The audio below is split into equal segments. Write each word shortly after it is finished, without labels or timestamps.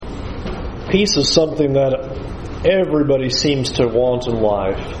Peace is something that everybody seems to want in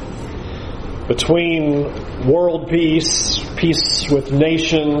life. Between world peace, peace with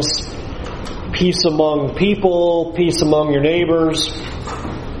nations, peace among people, peace among your neighbors,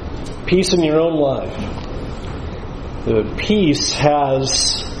 peace in your own life. The peace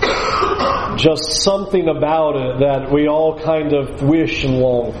has just something about it that we all kind of wish and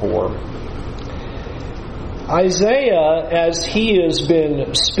long for. Isaiah, as he has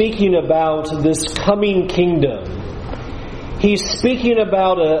been speaking about this coming kingdom, he's speaking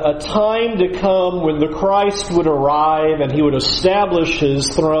about a time to come when the Christ would arrive and he would establish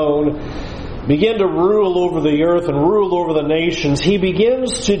his throne, begin to rule over the earth and rule over the nations. He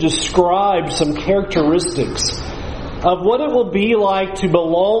begins to describe some characteristics of what it will be like to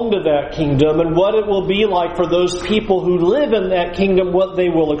belong to that kingdom and what it will be like for those people who live in that kingdom, what they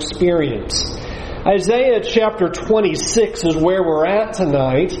will experience. Isaiah chapter 26 is where we're at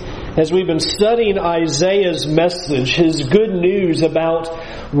tonight as we've been studying Isaiah's message, his good news about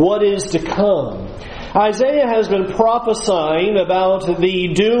what is to come. Isaiah has been prophesying about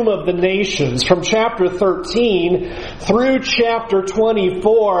the doom of the nations. From chapter 13 through chapter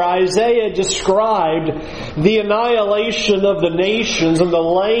 24, Isaiah described the annihilation of the nations and the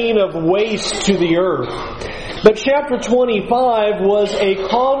laying of waste to the earth. But chapter 25 was a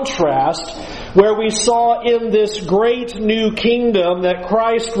contrast where we saw in this great new kingdom that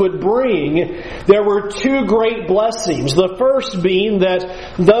Christ would bring, there were two great blessings. The first being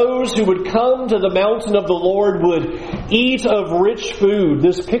that those who would come to the mountain of the Lord would eat of rich food,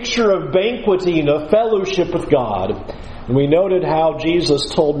 this picture of banqueting, of fellowship with God. And we noted how Jesus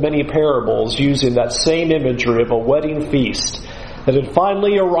told many parables using that same imagery of a wedding feast that had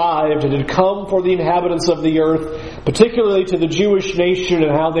finally arrived and had come for the inhabitants of the earth, particularly to the Jewish nation,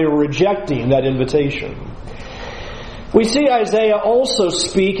 and how they were rejecting that invitation. We see Isaiah also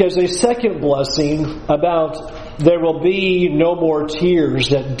speak as a second blessing about there will be no more tears,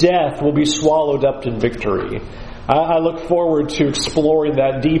 that death will be swallowed up in victory. I look forward to exploring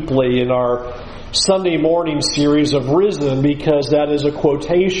that deeply in our Sunday morning series of Risen, because that is a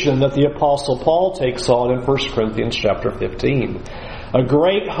quotation that the Apostle Paul takes on in 1 Corinthians chapter 15. A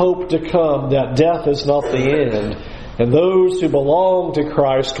great hope to come, that death is not the end, and those who belong to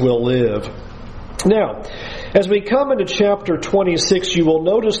Christ will live. Now, as we come into chapter 26, you will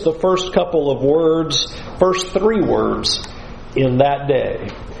notice the first couple of words, first three words, in that day.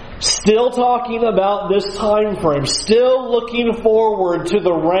 Still talking about this time frame, still looking forward to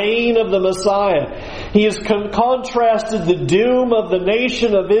the reign of the Messiah. He has contrasted the doom of the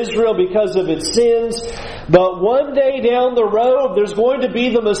nation of Israel because of its sins. But one day down the road, there's going to be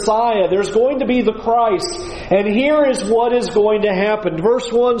the Messiah. There's going to be the Christ. And here is what is going to happen.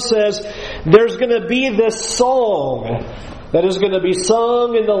 Verse 1 says, there's going to be this song that is going to be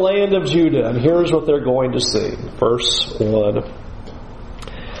sung in the land of Judah. And here's what they're going to sing. Verse 1.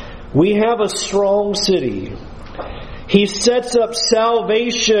 We have a strong city. He sets up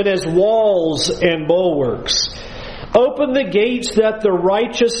salvation as walls and bulwarks. Open the gates that the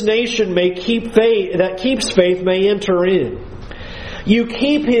righteous nation may keep faith, that keeps faith may enter in. You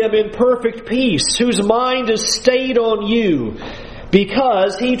keep him in perfect peace, whose mind is stayed on you,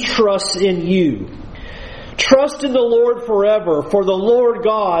 because he trusts in you. Trust in the Lord forever, for the Lord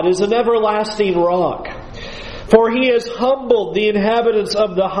God is an everlasting rock. For he has humbled the inhabitants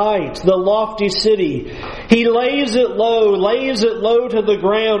of the heights, the lofty city. He lays it low to the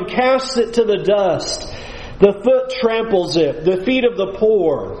ground, casts it to the dust. The foot tramples it, the feet of the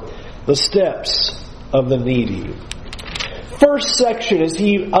poor, the steps of the needy. First section, as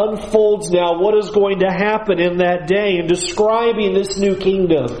he unfolds now what is going to happen in that day and describing this new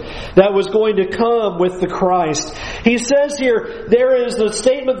kingdom that was going to come with the Christ. He says here, there is a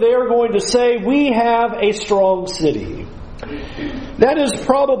statement they are going to say, we have a strong city. That is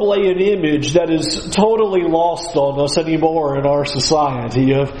probably an image that is totally lost on us anymore in our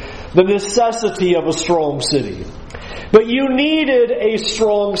society, of the necessity of a strong city. But you needed a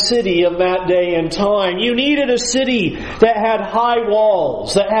strong city in that day and time. You needed a city that had high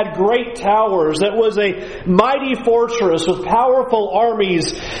walls, that had great towers, that was a mighty fortress with powerful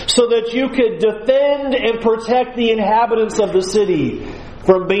armies, so that you could defend and protect the inhabitants of the city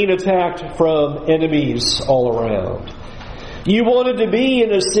from being attacked from enemies all around. You wanted to be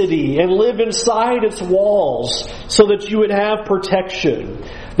in a city and live inside its walls so that you would have protection,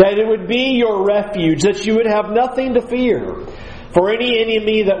 that it would be your refuge, that you would have nothing to fear for any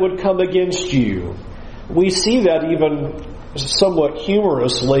enemy that would come against you. We see that even somewhat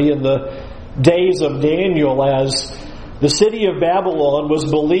humorously in the days of Daniel, as the city of Babylon was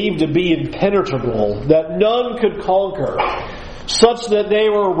believed to be impenetrable, that none could conquer. such that they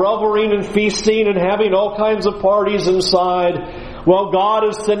were reveling and feasting and having all kinds of parties inside. Well, God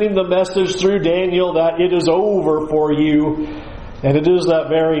is sending the message through Daniel that it is over for you. And it is that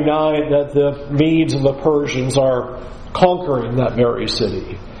very night that the Medes and the Persians are conquering that very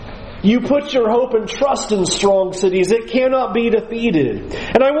city. You put your hope and trust in strong cities. It cannot be defeated.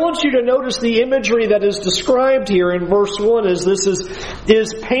 And I want you to notice the imagery that is described here in verse 1 as this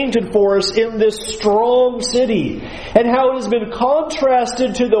is painted for us in this strong city. And how it has been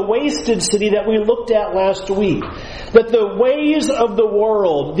contrasted to the wasted city that we looked at last week. That the ways of the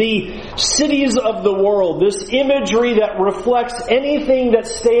world, the cities of the world, this imagery that reflects anything that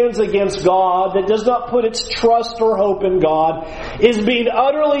stands against God, that does not put its trust or hope in God, is being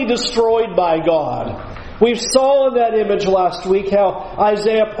utterly destroyed by God. We saw in that image last week how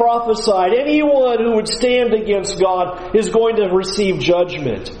Isaiah prophesied anyone who would stand against God is going to receive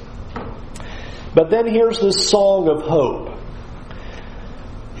judgment. But then here's this song of hope.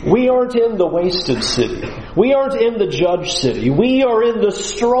 We aren't in the wasted city. We aren't in the judged city. We are in the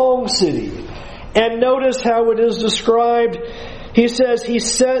strong city. And notice how it is described. He says He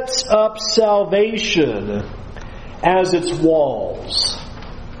sets up salvation as its walls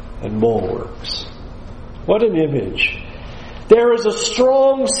and bulwarks. What an image. There is a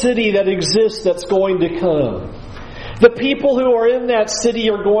strong city that exists that's going to come. The people who are in that city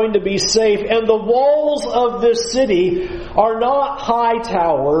are going to be safe. And the walls of this city are not high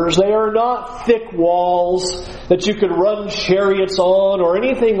towers. They are not thick walls that you could run chariots on or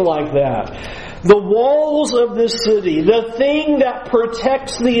anything like that. The walls of this city, the thing that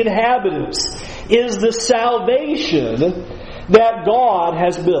protects the inhabitants, is the salvation that God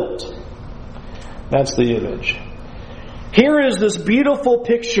has built. That's the image. Here is this beautiful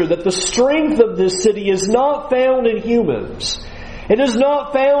picture that the strength of this city is not found in humans. It is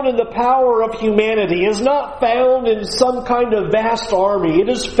not found in the power of humanity. It is not found in some kind of vast army. It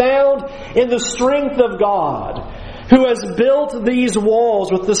is found in the strength of God, who has built these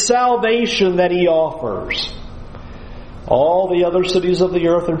walls with the salvation that He offers. All the other cities of the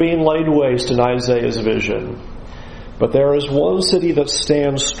earth are being laid waste in Isaiah's vision. But there is one city that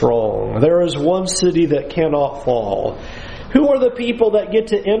stands strong. There is one city that cannot fall. Who are the people that get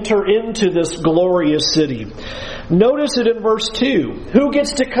to enter into this glorious city? Notice it in verse 2. Who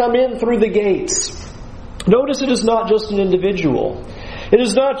gets to come in through the gates? Notice it is not just an individual. It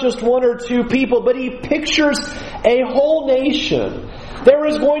is not just one or two people, but he pictures a whole nation. There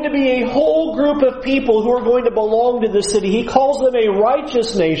is going to be a whole group of people who are going to belong to this city. He calls them a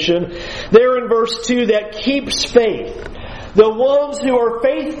righteous nation there in verse 2 that keeps faith. The ones who are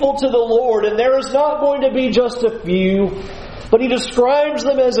faithful to the Lord. And there is not going to be just a few, but he describes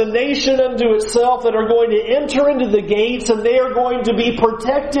them as a nation unto itself that are going to enter into the gates, and they are going to be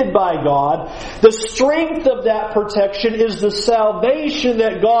protected by God. The strength of that protection is the salvation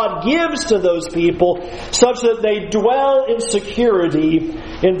that God gives to those people, such that they dwell in security.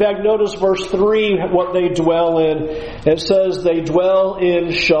 In fact, notice verse 3, what they dwell in. It says they dwell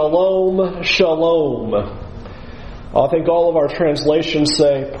in shalom, shalom. I think all of our translations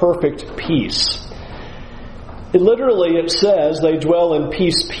say perfect peace. It says they dwell in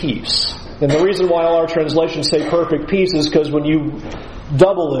peace, peace. And the reason why all our translations say perfect peace is because when you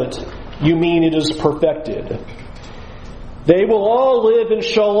double it, you mean it is perfected. They will all live in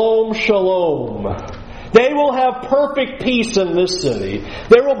shalom, shalom. They will have perfect peace in this city.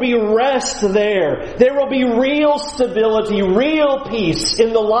 There will be rest there. There will be real stability, real peace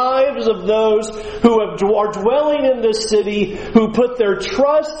in the lives of those who are dwelling in this city, who put their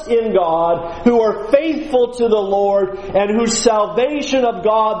trust in God, who are faithful to the Lord, and whose salvation of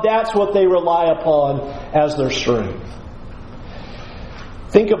God, that's what they rely upon as their strength.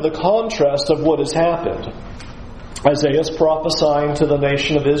 Think of the contrast of what has happened. Isaiah is prophesying to the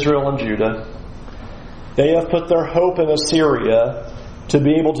nation of Israel and Judah. They have put their hope in Assyria to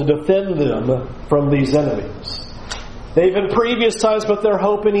be able to defend them from these enemies. They've in previous times put their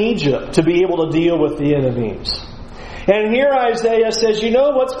hope in Egypt to be able to deal with the enemies. And here Isaiah says, you know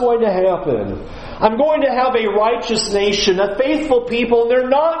what's going to happen? I'm going to have a righteous nation, a faithful people, and they're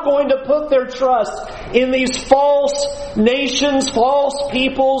not going to put their trust in these false nations, false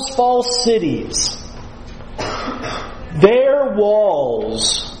peoples, false cities. Their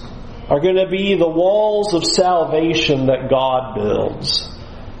walls are going to be the walls of salvation that God builds.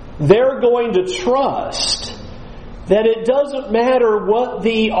 They're going to trust that it doesn't matter what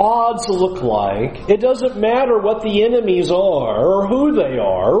the odds look like. It doesn't matter what the enemies are, or who they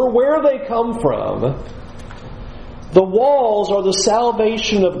are, or where they come from. The walls are the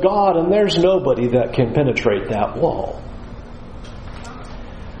salvation of God, and there's nobody that can penetrate that wall.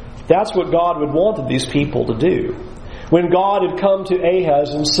 That's what God would want these people to do. When God had come to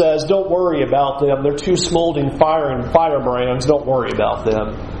Ahaz and says, don't worry about them. They're two smoldering firebrands. Don't worry about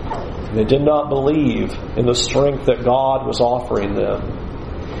them. And they did not believe in the strength that God was offering them.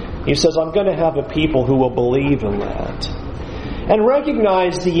 He says, I'm going to have a people who will believe in that. And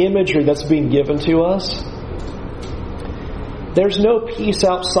recognize the imagery that's being given to us. There's no peace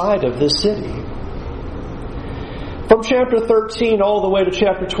outside of this city. From chapter 13 all the way to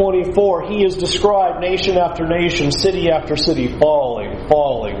chapter 24, he has described nation after nation, city after city, falling.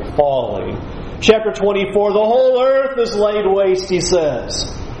 Chapter 24, the whole earth is laid waste, he says.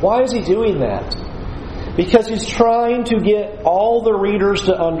 Why is he doing that? Because he's trying to get all the readers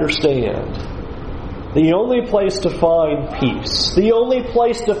to understand the only place to find peace, the only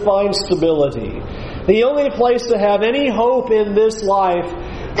place to find stability, the only place to have any hope in this life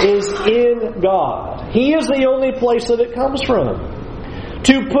is in God. He is the only place that it comes from.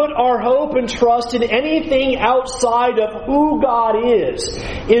 To put our hope and trust in anything outside of who God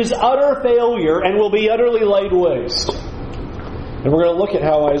is utter failure and will be utterly laid waste. And we're going to look at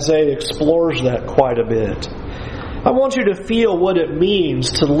how Isaiah explores that quite a bit. I want you to feel what it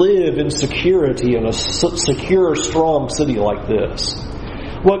means to live in security in a secure, strong city like this.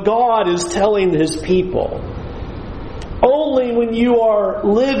 What God is telling His people. Only when you are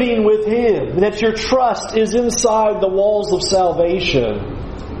living with Him, that your trust is inside the walls of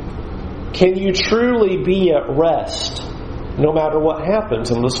salvation, can you truly be at rest no matter what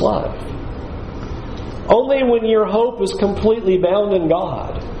happens in this life. Only when your hope is completely bound in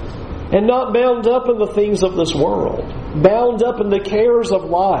God and not bound up in the things of this world, bound up in the cares of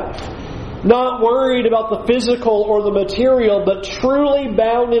life, not worried about the physical or the material, but truly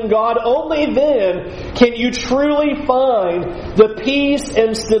bound in God, only then can you truly find the peace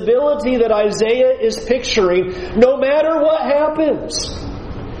and stability that Isaiah is picturing, no matter what happens.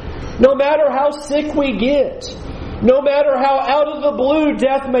 No matter how sick we get. No matter how out of the blue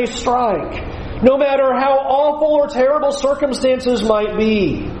death may strike. No matter how awful or terrible circumstances might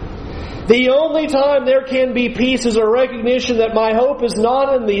be. The only time there can be peace is a recognition that my hope is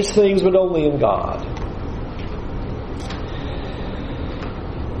not in these things, but only in God.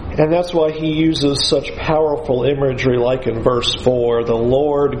 And that's why he uses such powerful imagery like in verse 4, the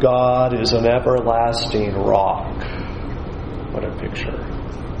Lord God is an everlasting rock. What a picture.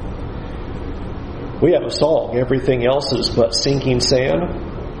 We have a song, everything else is but sinking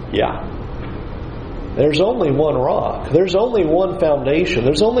sand. Yeah. There's only one rock. There's only one foundation.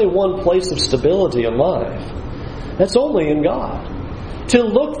 There's only one place of stability in life. That's only in God. To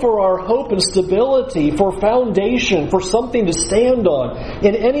look for our hope and stability, for foundation, for something to stand on,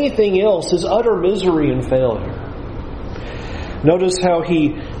 in anything else is utter misery and failure. Notice how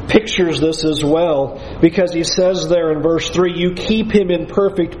he pictures this as well, because he says there in verse 3, you keep him in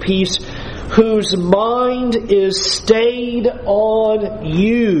perfect peace, whose mind is stayed on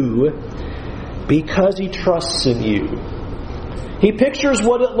you, because he trusts in you. He pictures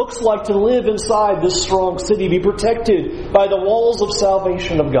what it looks like to live inside this strong city, be protected by the walls of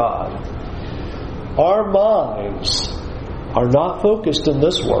salvation of God. Our minds are not focused in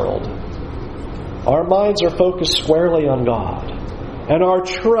this world. Our minds are focused squarely on God. And our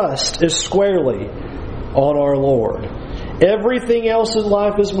trust is squarely on our Lord. Everything else in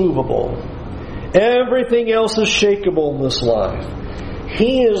life is movable. Everything else is shakeable in this life.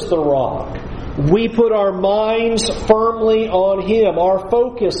 He is the rock. We put our minds firmly on Him. Our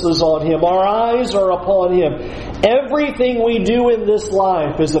focus is on Him. Our eyes are upon Him. Everything we do in this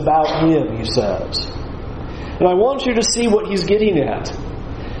life is about Him, he says. And I want you to see what he's getting at.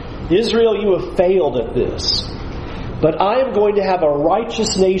 Israel, you have failed at this. But I am going to have a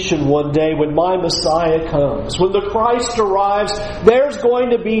righteous nation one day when my Messiah comes. When the Christ arrives, there's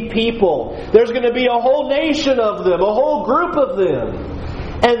going to be people. There's going to be a whole nation of them, a whole group of them.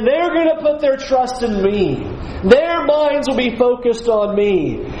 And they're going to put their trust in me. Their minds will be focused on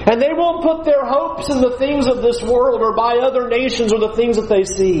me. And they won't put their hopes in the things of this world or by other nations or the things that they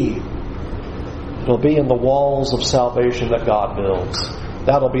see. It'll be in the walls of salvation that God builds.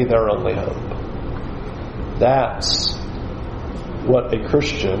 That'll be their only hope. That's what a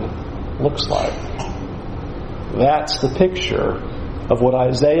Christian looks like. That's the picture of what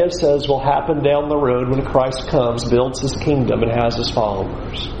Isaiah says will happen down the road when Christ comes, builds His kingdom, and has His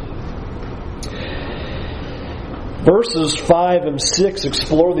followers. Verses 5 and 6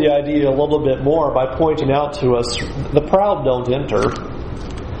 explore the idea a little bit more by pointing out to us the proud don't enter.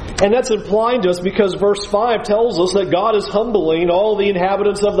 And that's implying to us because verse 5 tells us that God is humbling all the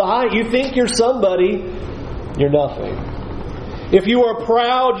inhabitants of the high. You think you're somebody, you're nothing. If you are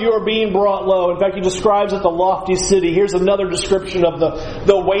proud, you are being brought low. In fact, he describes it the lofty city. Here's another description of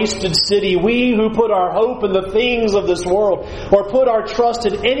the wasted city. We who put our hope in the things of this world or put our trust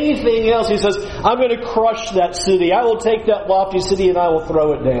in anything else, he says, I'm going to crush that city. I will take that lofty city and I will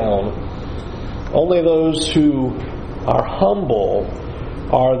throw it down. Only those who are humble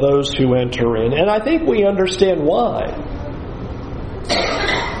are those who enter in. And I think we understand why.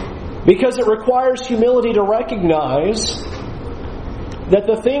 Because it requires humility to recognize that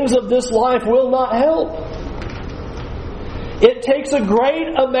the things of this life will not help. It takes a great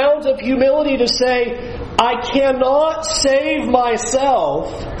amount of humility to say, I cannot save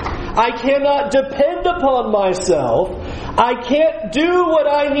myself. I cannot depend upon myself. I can't do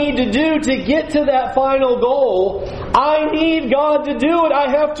what I need to do to get to that final goal. I need God to do it. I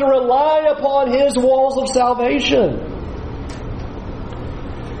have to rely upon His walls of salvation.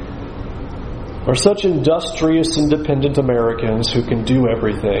 Are such industrious, independent Americans who can do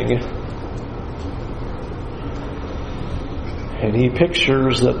everything. And he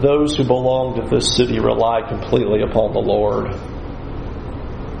pictures that those who belong to this city rely completely upon the Lord.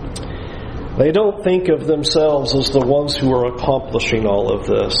 They don't think of themselves as the ones who are accomplishing all of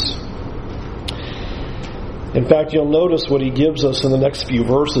this. In fact, you'll notice what he gives us in the next few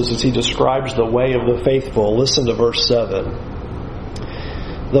verses as he describes the way of the faithful. Listen to verse 7.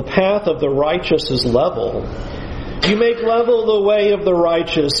 The path of the righteous is level. You make level the way of the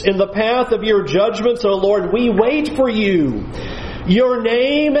righteous. In the path of your judgments, O Lord, we wait for you. Your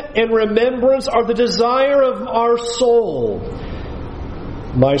name and remembrance are the desire of our soul.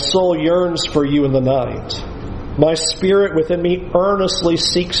 My soul yearns for you in the night. My spirit within me earnestly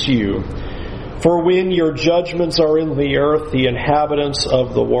seeks you. For when your judgments are in the earth, the inhabitants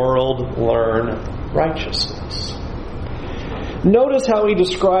of the world learn righteousness. Notice how he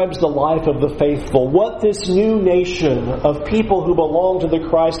describes the life of the faithful, what this new nation of people who belong to the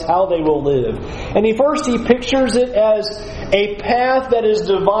Christ, how they will live. And he pictures it as a path that is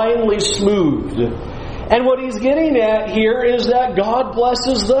divinely smoothed. And what he's getting at here is that God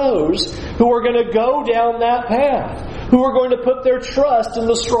blesses those who are going to go down that path, who are going to put their trust in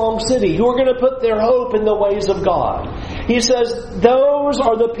the strong city, who are going to put their hope in the ways of God. He says those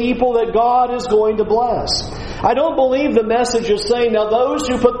are the people that God is going to bless. I don't believe the message is saying, now those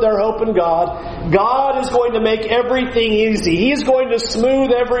who put their hope in God, God is going to make everything easy. He's going to smooth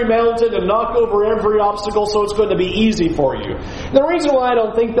every mountain and knock over every obstacle so it's going to be easy for you. The reason why I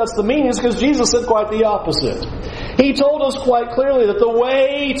don't think that's the meaning is because Jesus said quite the opposite. He told us quite clearly that the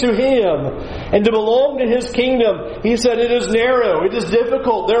way to Him and to belong to His kingdom, He said, it is narrow, it is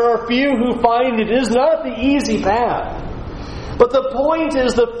difficult, there are few who find it. It is not the easy path. But the point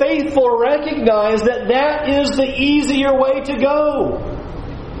is the faithful recognize that that is the easier way to go.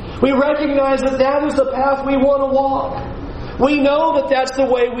 We recognize that that is the path we want to walk. We know that that's the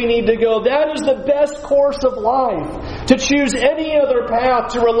way we need to go. That is the best course of life. To choose any other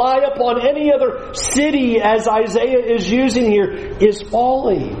path, to rely upon any other city, as Isaiah is using here, is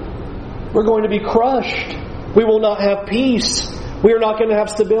folly. We're going to be crushed. We will not have peace. We are not going to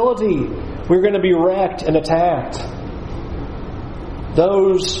have stability. We're going to be wrecked and attacked.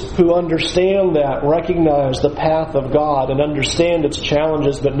 Those who understand that recognize the path of God and understand its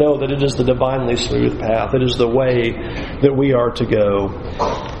challenges, but know that it is the divinely smooth path. It is the way that we are to go.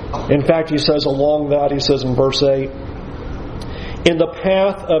 In fact, he says along that, he says in verse 8, in the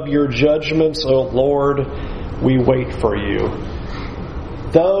path of your judgments, O Lord, we wait for you.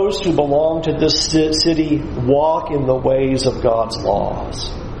 Those who belong to this city walk in the ways of God's laws.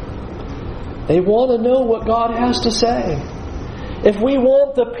 They want to know what God has to say. If we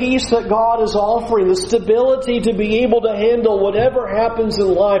want the peace that God is offering, the stability to be able to handle whatever happens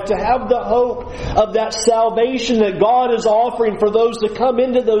in life, to have the hope of that salvation that God is offering for those that come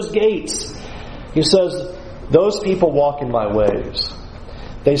into those gates, he says, those people walk in my ways.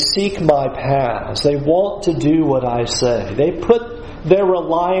 They seek my paths. They want to do what I say. They put their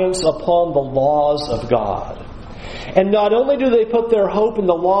reliance upon the laws of God. And not only do they put their hope in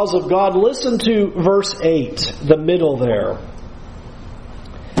the laws of God, listen to verse 8, the middle there.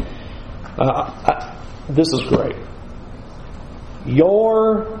 This is great.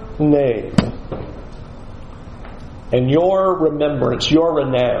 Your name and your remembrance, your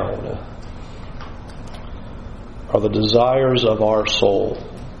renown, are the desires of our soul.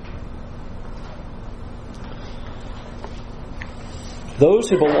 Those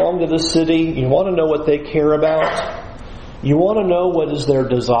who belong to this city, you want to know what they care about? You want to know what is their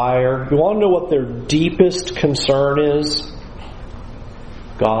desire? You want to know what their deepest concern is?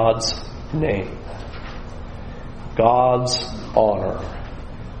 God's name, God's honor,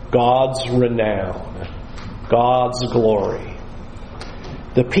 God's renown, God's glory.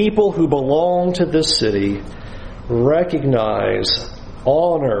 The people who belong to this city recognize,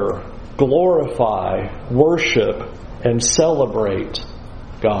 honor, glorify, worship, and celebrate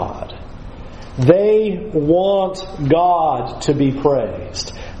God. They want God to be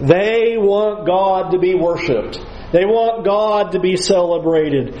praised. They want God to be worshipped. They want God to be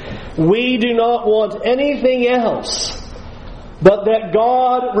celebrated. We do not want anything else but that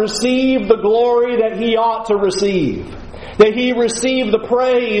God receive the glory that He ought to receive. That He receive the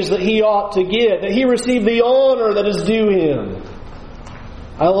praise that He ought to get. That He receive the honor that is due Him.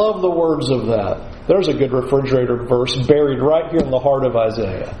 I love the words of that. There's a good refrigerator verse buried right here in the heart of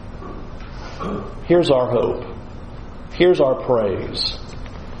Isaiah. Here's our hope. Here's our praise.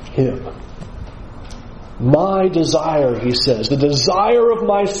 Him. My desire, He says, the desire of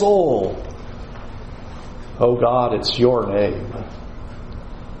my soul. Oh God, it's Your name.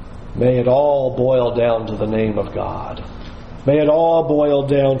 May it all boil down to the name of God. May it all boil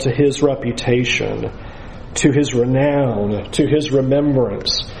down to His reputation, to His renown, to His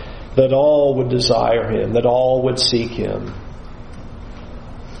remembrance, that all would desire Him, that all would seek Him.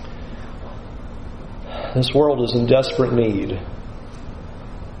 This world is in desperate need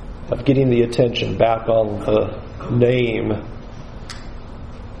of getting the attention back on the name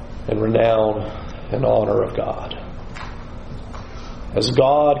and renown and honor of God. As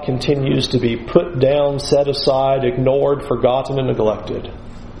God continues to be put down, set aside, ignored, forgotten, and neglected,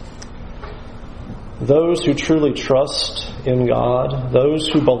 those who truly trust in God, those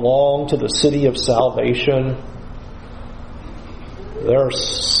who belong to the city of salvation, their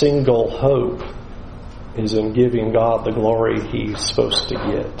single hope is in giving God the glory He's supposed to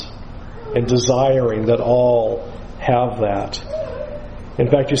get and desiring that all have that. In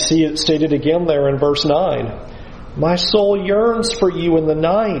fact, you see it stated again there in verse 9. My soul yearns for You in the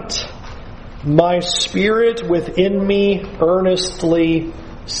night. My spirit within me earnestly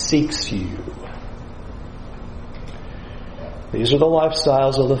seeks You. These are the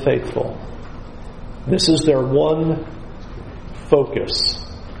lifestyles of the faithful. This is their one focus,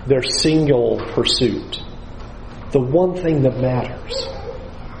 their single pursuit. The one thing that matters.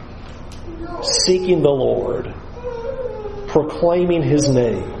 Seeking the Lord, proclaiming His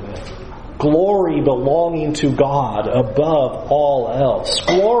name, glory belonging to God above all else.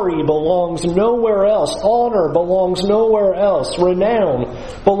 Glory belongs nowhere else. Honor belongs nowhere else. Renown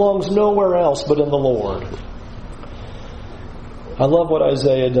belongs nowhere else but in the Lord. I love what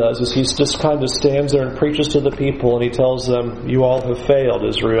Isaiah does is he just kind of stands there and preaches to the people and he tells them, you all have failed,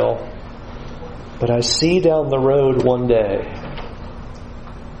 Israel. But I see down the road one day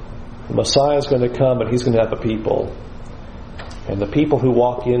the Messiah is going to come and He's going to have a people. And the people who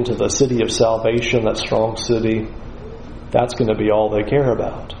walk into the city of salvation, that strong city, that's going to be all they care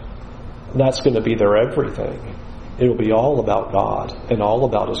about. And that's going to be their everything. It will be all about God and all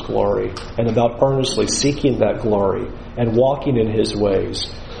about His glory and about earnestly seeking that glory and walking in His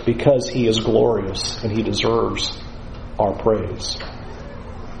ways because He is glorious and He deserves our praise.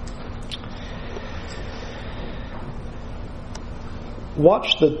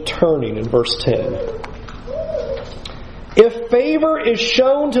 Watch the turning in verse 10. If favor is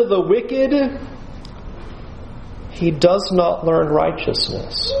shown to the wicked, he does not learn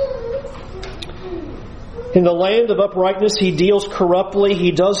righteousness. In the land of uprightness he deals corruptly.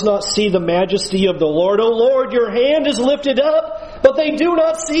 He does not see the majesty of the Lord. O Lord, Your hand is lifted up, but they do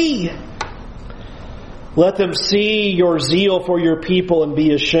not see. Let them see Your zeal for Your people and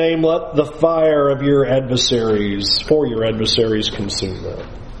be ashamed. Let the fire of Your adversaries, consume them.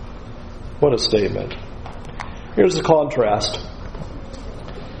 What a statement. Here's the contrast.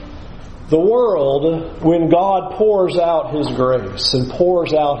 The world, when God pours out His grace and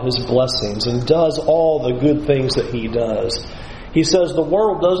pours out His blessings and does all the good things that He does, He says the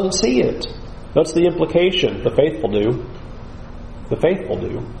world doesn't see it. That's the implication. The faithful do. The faithful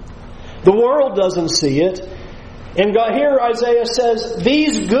do. The world doesn't see it. And God, here Isaiah says,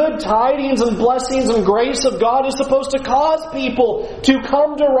 these good tidings and blessings and grace of God is supposed to cause people to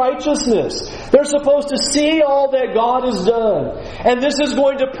come to righteousness. They're supposed to see all that God has done. And this is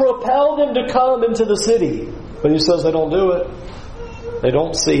going to propel them to come into the city. But He says they don't do it. They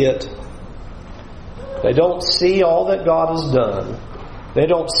don't see it. They don't see all that God has done. They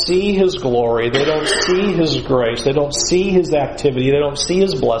don't see His glory. They don't see His grace. They don't see His activity. They don't see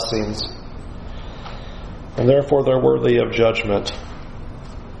His blessings. And therefore they're worthy of judgment.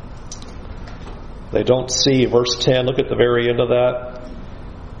 They don't see, verse 10, look at the very end of that.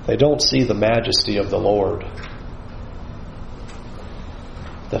 They don't see the majesty of the Lord.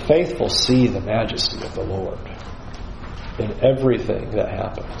 The faithful see the majesty of the Lord in everything that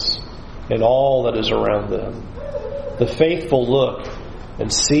happens, in all that is around them. The faithful look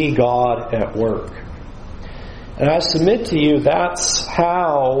and see God at work. And I submit to you, that's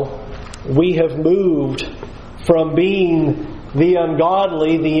how we have moved from being the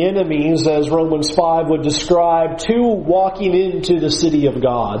ungodly, the enemies, as Romans 5 would describe, to walking into the city of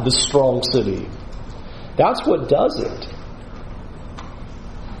God, the strong city. That's what does it.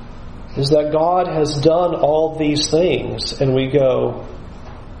 Is that God has done all these things, and we go,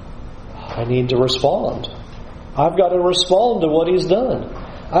 I need to respond. I've got to respond to what He's done.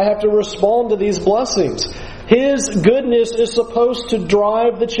 I have to respond to these blessings. His goodness is supposed to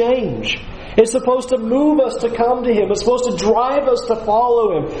drive the change. It's supposed to move us to come to Him. It's supposed to drive us to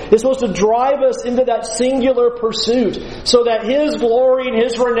follow Him. It's supposed to drive us into that singular pursuit so that His glory and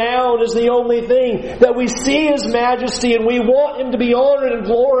His renown is the only thing. That we see His majesty and we want Him to be honored and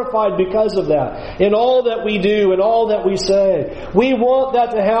glorified because of that. In all that we do and all that we say. We want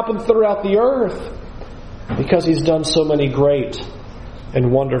that to happen throughout the earth because He's done so many great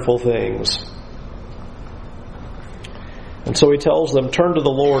and wonderful things. And so He tells them, turn to the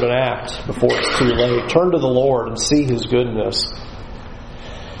Lord and act before it's too late. Turn to the Lord and see His goodness.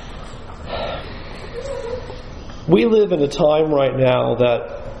 We live in a time right now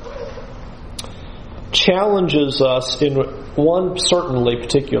that challenges us in one certainly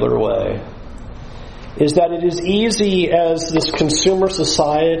particular way. Is that it is easy as this consumer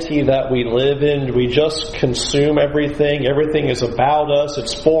society that we live in, we just consume everything. Everything is about us.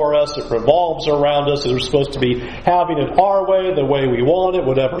 It's for us. It revolves around us. We're supposed to be having it our way, the way we want it,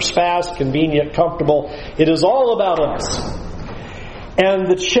 whatever's fast, convenient, comfortable. It is all about us. And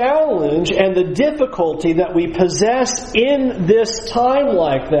the challenge and the difficulty that we possess in this time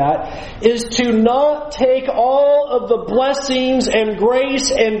like that is to not take all of the blessings and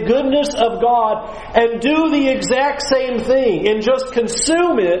grace and goodness of God and do the exact same thing and just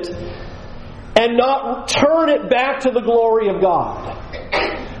consume it and not turn it back to the glory of God.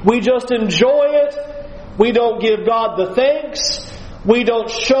 We just enjoy it. We don't give God the thanks. We don't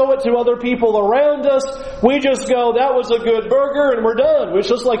show it to other people around us. We just go, that was a good burger, and we're done. It's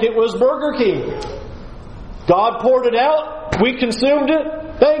just like it was Burger King. God poured it out. We consumed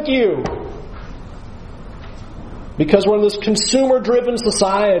it. Thank you. Because we're in this consumer-driven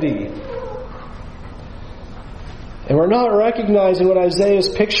society. And we're not recognizing what Isaiah is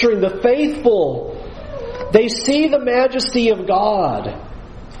picturing. The faithful, they see the majesty of God.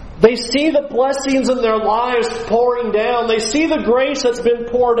 They see the blessings in their lives pouring down. They see the grace that's been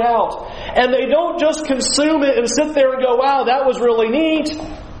poured out. And they don't just consume it and sit there and go, wow, that was really neat.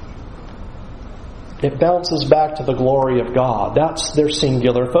 It bounces back to the glory of God. That's their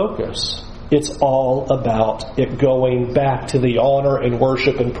singular focus. It's all about it going back to the honor and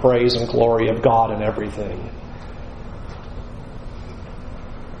worship and praise and glory of God in everything.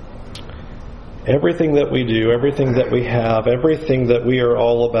 Everything that we do, everything that we have, everything that we are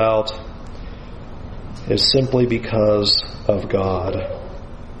all about is simply because of God.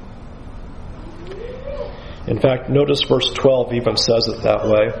 In fact, notice verse 12 even says it that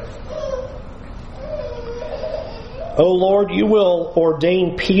way. O Lord, you will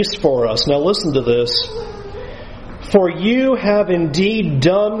ordain peace for us. Now listen to this. For you have indeed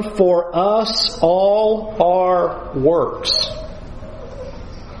done for us all our works.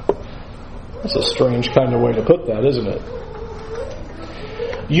 That's a strange kind of way to put that, isn't it?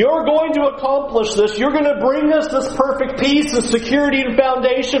 You're going to accomplish this. You're going to bring us this perfect peace and security and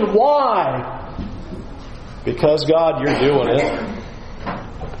foundation. Why? Because, God, you're doing it.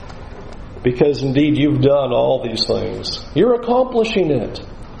 Because, indeed, you've done all these things. You're accomplishing it.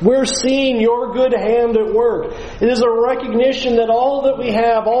 We're seeing your good hand at work. It is a recognition that all that we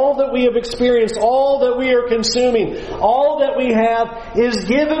have, all that we have experienced, all that we are consuming, all that we have is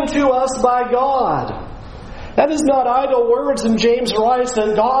given to us by God. That is not idle words, and James writes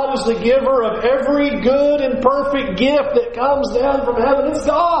that God is the giver of every good and perfect gift that comes down from heaven. It's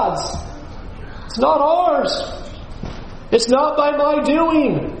God's. It's not ours. It's not by my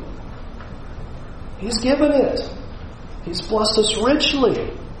doing. He's given it. He's blessed us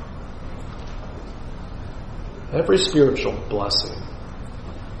richly. Every spiritual blessing,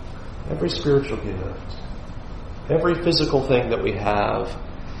 every spiritual gift, every physical thing that we have,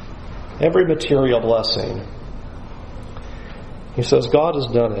 every material blessing. He says, God has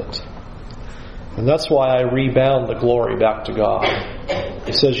done it. And that's why I rebound the glory back to God.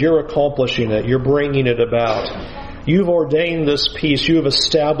 He says, you're accomplishing it. You're bringing it about. You've ordained this peace. You have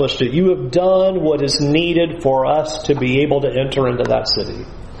established it. You have done what is needed for us to be able to enter into that city.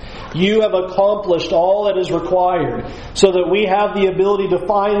 You have accomplished all that is required so that we have the ability to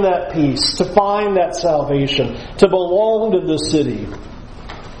find that peace, to find that salvation, to belong to the city.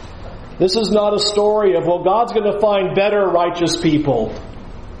 This is not a story of, well, God's going to find better righteous people.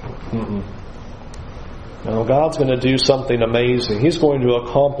 No, God's going to do something amazing. He's going to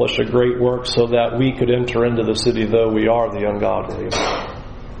accomplish a great work so that we could enter into the city, though we are the ungodly.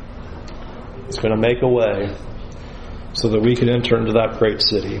 He's going to make a way so that we can enter into that great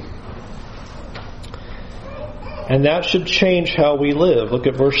city. And that should change how we live. Look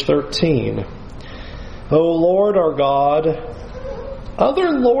at verse 13. O Lord our God,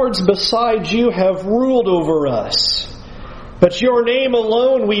 other lords besides you have ruled over us. But your name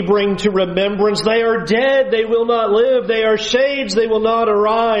alone we bring to remembrance. They are dead, they will not live. They are shades, they will not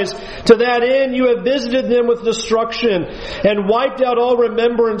arise. To that end you have visited them with destruction and wiped out all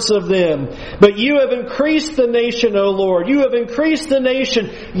remembrance of them. But you have increased the nation, O Lord. You have increased the nation.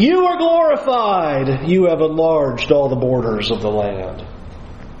 You are glorified. You have enlarged all the borders of the land.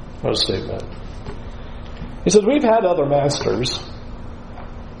 What a statement. He says, we've had other masters.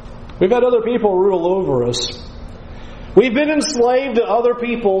 We've had other people rule over us. We've been enslaved to other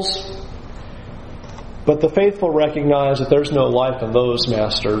peoples, but the faithful recognize that there's no life in those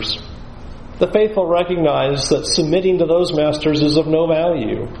masters. The faithful recognize that submitting to those masters is of no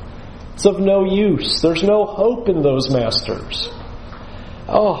value. It's of no use. There's no hope in those masters.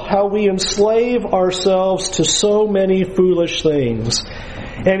 Oh, how we enslave ourselves to so many foolish things.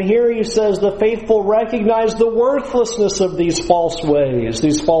 And here he says the faithful recognize the worthlessness of these false ways,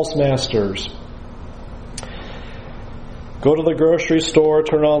 these false masters. Go to the grocery store,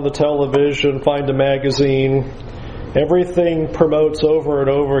 turn on the television, find a magazine. Everything promotes over and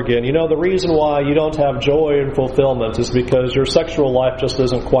over again. You know, the reason why you don't have joy and fulfillment is because your sexual life just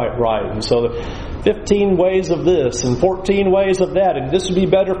isn't quite right. And so 15 ways of this and 14 ways of that, and this would be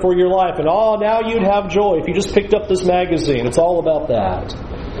better for your life. And now you'd have joy if you just picked up this magazine. It's all about that.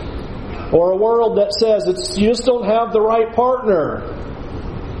 Or a world that says you just don't have the right partner.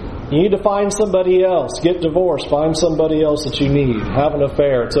 You need to find somebody else. Get divorced. Find somebody else that you need. Have an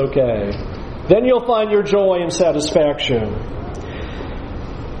affair. It's okay. Then you'll find your joy and satisfaction.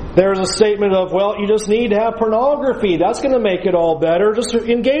 There's a statement of, well, you just need to have pornography. That's going to make it all better. Just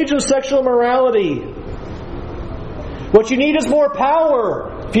engage in sexual immorality. What you need is more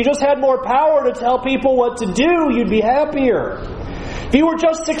power. If you just had more power to tell people what to do, you'd be happier. If you were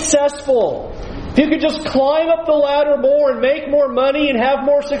just successful, if you could just climb up the ladder more and make more money and have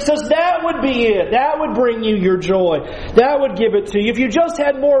more success, that would be it. That would bring you your joy. That would give it to you. If you just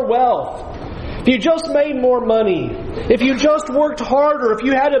had more wealth, if you just made more money, if you just worked harder, if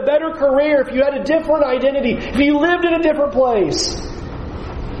you had a better career, if you had a different identity, if you lived in a different place.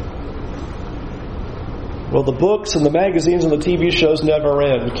 Well, the books and the magazines and the TV shows never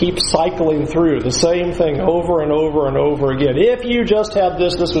end. Keep cycling through the same thing over and over and over again. If you just had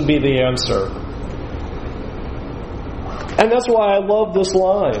this would be the answer. And that's why I love this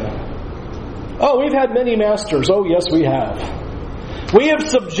line. Oh, we've had many masters. Oh, yes, we have. We have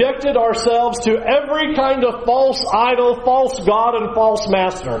subjected ourselves to every kind of false idol, false god, and false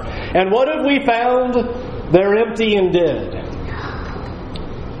master. And what have we found? They're empty and dead.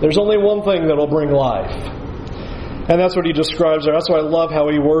 There's only one thing that will bring life. And that's what he describes there. That's why I love how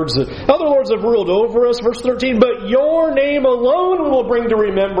he words it. Other lords have ruled over us, verse 13, but your name alone we will bring to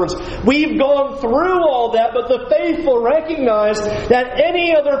remembrance. We've gone through all that, but the faithful recognize that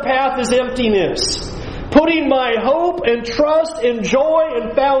any other path is emptiness. Putting my hope and trust and joy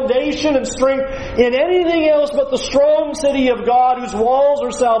and foundation and strength in anything else but the strong city of God whose walls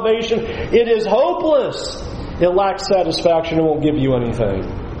are salvation, it is hopeless. It lacks satisfaction and won't give you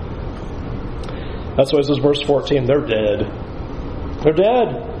anything. That's why it says, verse 14, they're dead. They're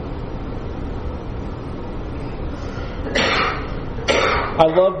dead. I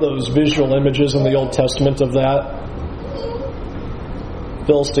love those visual images in the Old Testament of that.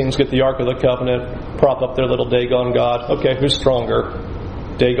 Philistines get the Ark of the Covenant, prop up their little Dagon god. Okay, who's stronger?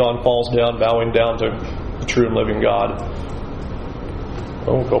 Dagon falls down, bowing down to the true and living God.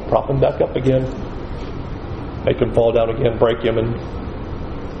 Oh, go prop him back up again. Make him fall down again, break him, and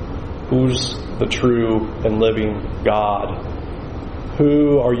who's the true and living God?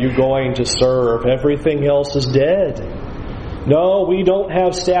 Who are you going to serve? Everything else is dead. No, we don't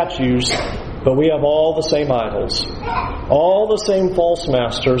have statues, but we have all the same idols. All the same false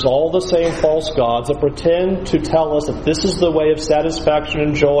masters, all the same false gods that pretend to tell us that this is the way of satisfaction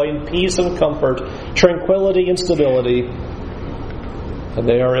and joy and peace and comfort, tranquility and stability. And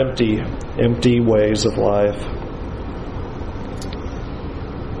they are empty ways of life.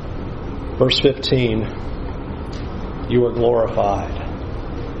 Verse 15, you are glorified.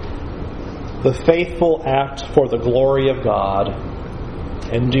 The faithful act for the glory of God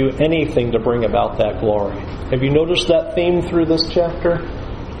and do anything to bring about that glory. Have you noticed that theme through this chapter?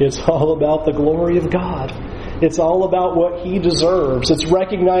 It's all about the glory of God. It's all about what He deserves. It's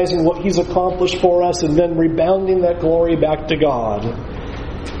recognizing what He's accomplished for us and then rebounding that glory back to God.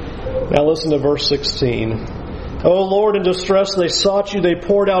 Now listen to verse 16. O Lord, in distress they sought you. They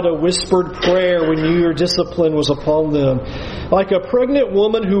poured out a whispered prayer when your discipline was upon them. Like a pregnant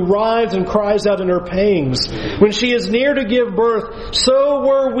woman who writhes and cries out in her pangs when she is near to give birth, so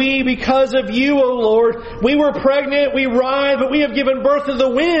were we because of you, O Lord. We were pregnant, we writhed, but we have given birth to the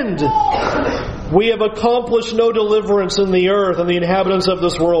wind. We have accomplished no deliverance in the earth, and the inhabitants of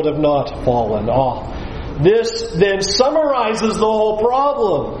this world have not fallen. This then summarizes the whole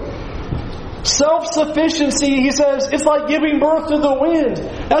problem. Self-sufficiency, he says, it's like giving birth to the wind.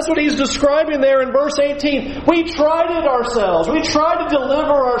 That's what he's describing there in verse 18. We tried it ourselves. We tried to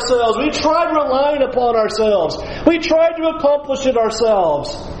deliver ourselves. We tried relying upon ourselves. We tried to accomplish it ourselves.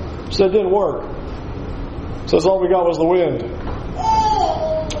 So it didn't work. Says all we got was the wind.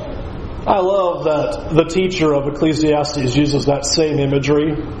 I love that the teacher of Ecclesiastes uses that same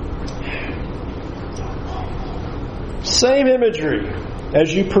imagery. Same imagery.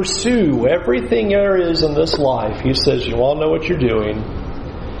 As you pursue everything there is in this life, he says, you all know what you're doing.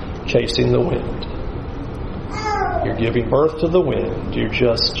 Chasing the wind. You're giving birth to the wind. You're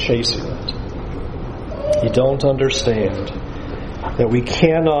just chasing it. You don't understand that we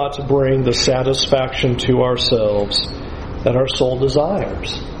cannot bring the satisfaction to ourselves that our soul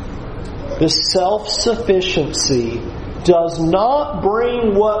desires. This self-sufficiency does not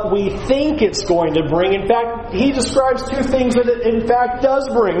bring what we think it's going to bring. In fact, he describes two things that it in fact does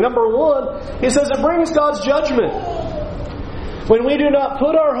bring. Number one, he says it brings God's judgment. When we do not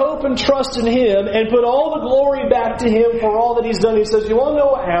put our hope and trust in Him and put all the glory back to Him for all that He's done, he says, you want to know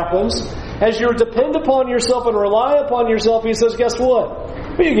what happens? As you depend upon yourself and rely upon yourself, he says, guess what?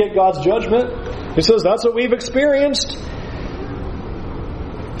 Well, you get God's judgment. He says, that's what we've experienced.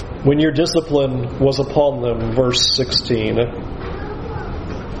 When your discipline was upon them, verse 16.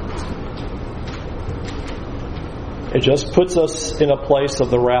 It just puts us in a place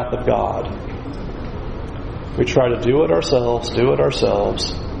of the wrath of God. We try to do it ourselves.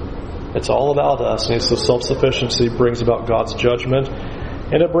 It's all about us. And so self-sufficiency brings about God's judgment,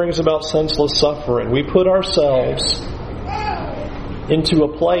 and it brings about senseless suffering. We put ourselves into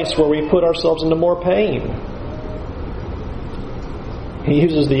a place where we put ourselves into more pain. He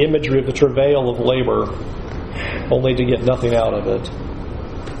uses the imagery of the travail of labor only to get nothing out of it.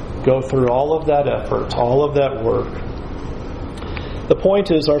 Go through all of that effort, all of that work. The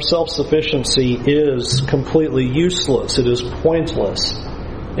point is, our self-sufficiency is completely useless. It is pointless.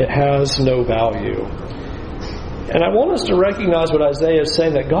 It has no value. And I want us to recognize what Isaiah is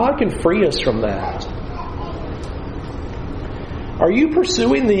saying, that God can free us from that. Are you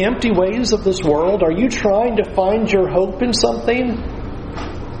pursuing the empty ways of this world? Are you trying to find your hope in something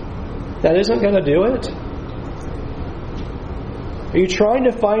that isn't going to do it? Are you trying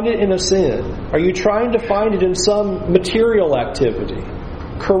to find it in a sin? Are you trying to find it in some material activity,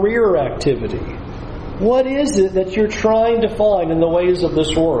 career activity? What is it that you're trying to find in the ways of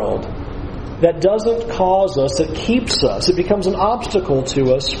this world that doesn't cause us, that keeps us, it becomes an obstacle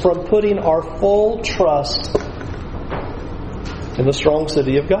to us from putting our full trust in the strong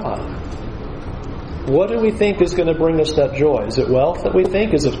city of God? What do we think is going to bring us that joy? Is it wealth that we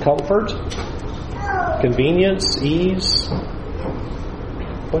think? Is it comfort? Convenience? Ease?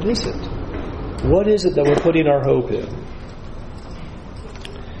 What is it? What is it that we're putting our hope in?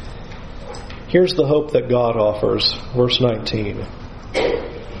 Here's the hope that God offers. Verse 19.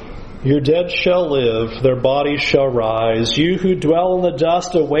 Your dead shall live, their bodies shall rise. You who dwell in the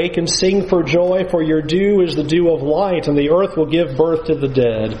dust, awake and sing for joy, for your dew is the dew of light, and the earth will give birth to the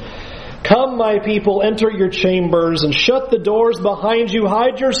dead. Come, my people, enter your chambers and shut the doors behind you.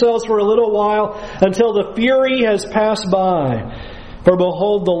 Hide yourselves for a little while until the fury has passed by. For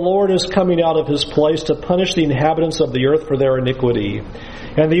behold, the Lord is coming out of His place to punish the inhabitants of the earth for their iniquity.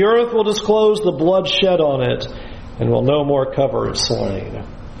 And the earth will disclose the blood shed on it, and will no more cover its slain.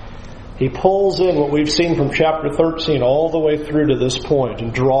 He pulls in what we've seen from chapter 13 all the way through to this point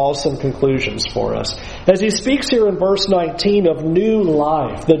and draws some conclusions for us. As he speaks here in verse 19 of new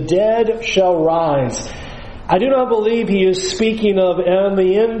life, the dead shall rise. I do not believe he is speaking of in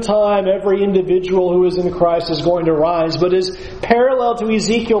the end time every individual who is in Christ is going to rise, but is parallel to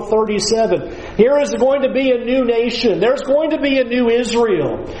Ezekiel 37. Here is going to be a new nation. There's going to be a new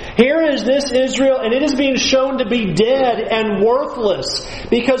Israel. Here is this Israel, and it is being shown to be dead and worthless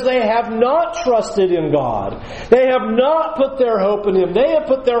because they have not trusted in God. They have not put their hope in Him. They have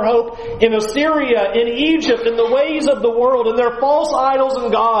put their hope in Assyria, in Egypt, in the ways of the world, in their false idols and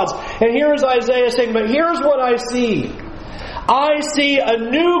gods. And here is Isaiah saying, but here's what I see. I see a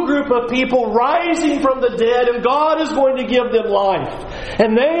new group of people rising from the dead, and God is going to give them life.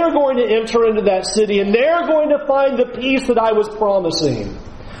 And they are going to enter into that city, and they're going to find the peace that I was promising.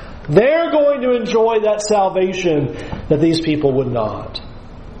 They're going to enjoy that salvation that these people would not.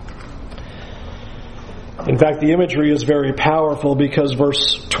 In fact, the imagery is very powerful because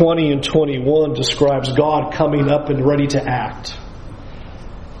verse 20 and 21 describes God coming up and ready to act.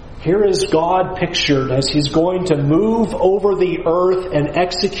 Here is God pictured as He's going to move over the earth and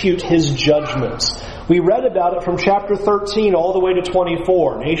execute His judgments. We read about it from chapter 13 all the way to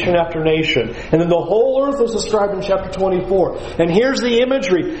 24, nation after nation. And then the whole earth is described in chapter 24. And here's the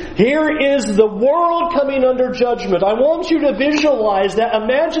imagery. Here is the world coming under judgment. I want you to visualize that.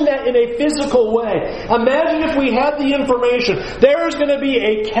 Imagine that in a physical way. Imagine if we had the information. There is going to be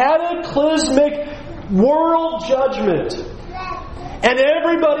a cataclysmic world judgment. And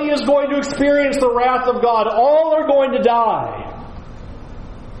everybody is going to experience the wrath of God. All are going to die.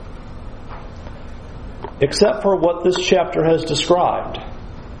 Except for what this chapter has described.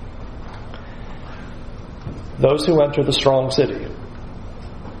 Those who enter the strong city,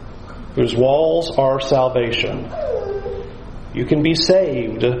 whose walls are salvation. You can be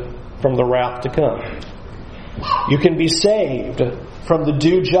saved from the wrath to come. You can be saved from the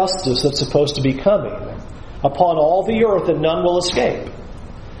due justice that's supposed to be coming upon all the earth, and none will escape.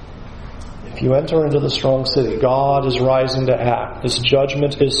 If you enter into the strong city, God is rising to act. His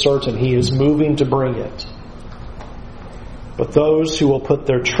judgment is certain. He is moving to bring it. But those who will put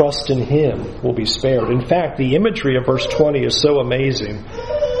their trust in Him will be spared. In fact, the imagery of verse 20 is so amazing.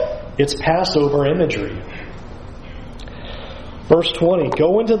 It's Passover imagery. Verse 20,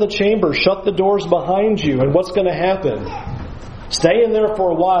 go into the chamber, shut the doors behind you, and what's going to happen? Stay in there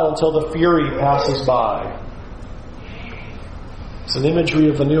for a while until the fury passes by. It's an imagery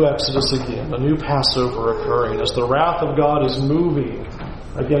of the new Exodus again, a new Passover occurring as the wrath of God is moving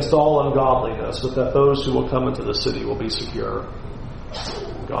against all ungodliness, but that those who will come into the city will be secure.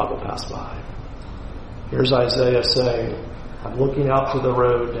 God will pass by. Here's Isaiah saying, I'm looking out to the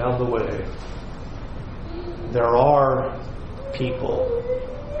road down the way. There are people.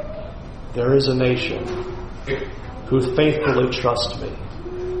 There is a nation who faithfully trust me,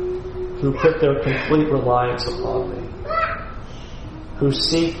 who put their complete reliance upon me, who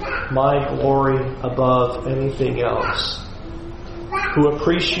seek my glory above anything else, who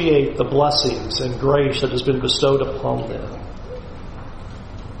appreciate the blessings and grace that has been bestowed upon them.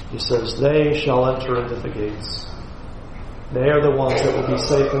 He says, they shall enter into the gates. They are the ones that will be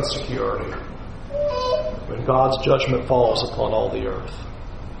safe and secure when God's judgment falls upon all the earth.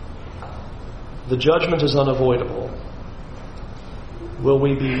 The judgment is unavoidable. Will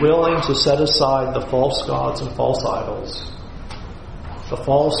we be willing to set aside the false gods and false idols, the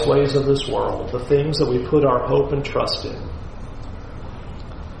false ways of this world, the things that we put our hope and trust in,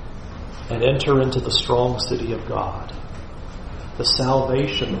 and enter into the strong city of God, the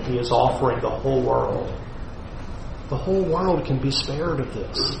salvation that He is offering the whole world? The whole world can be spared of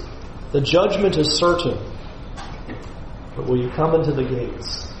this. The judgment is certain. But will you come into the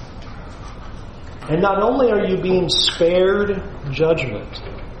gates? And not only are you being spared judgment,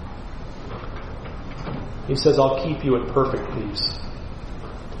 He says, I'll keep you in perfect peace.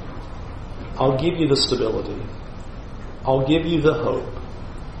 I'll give you the stability. I'll give you the hope.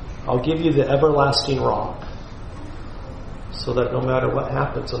 I'll give you the everlasting rock, so that no matter what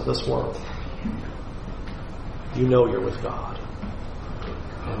happens in this world, you know you're with God.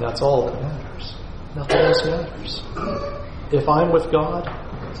 And that's all that matters. Nothing else matters. If I'm with God,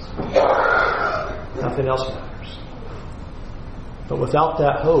 nothing else matters. But without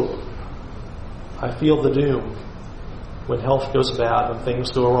that hope, I feel the doom. When health goes bad, when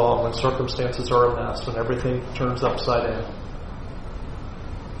things go wrong, when circumstances are a mess, when everything turns upside down.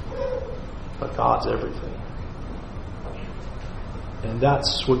 But God's everything. And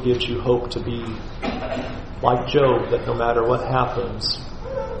that's what gives you hope to be like Job, that no matter what happens,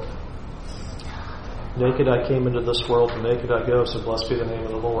 naked I came into this world, and naked I go, so blessed be the name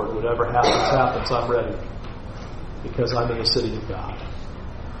of the Lord. Whatever happens, I'm ready, because I'm in the city of God.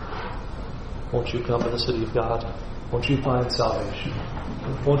 Won't you come to the city of God? Won't you find salvation?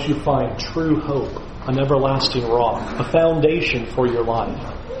 Won't you find true hope, an everlasting rock, a foundation for your life?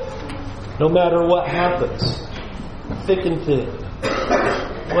 No matter what happens, thick and thin,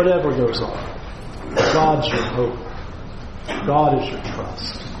 whatever goes on, God's your hope. God is your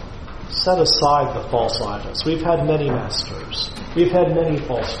trust. Set aside the false idols. We've had many masters. We've had many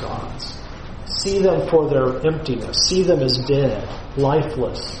false gods. See them for their emptiness. See them as dead,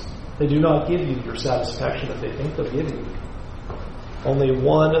 lifeless. They do not give you your satisfaction that they think they'll give you. Only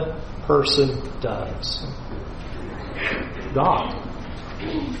one person does. God.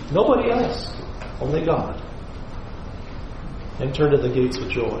 Nobody else. Only God. Enter into the gates with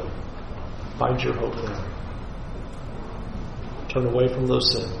joy. Find your hope there. Turn away from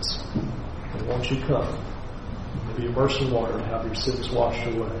those sins. And won't you come and be immersed in water and have your sins washed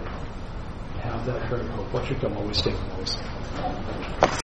away? And have that great hope. Won't you come while we stand, boys?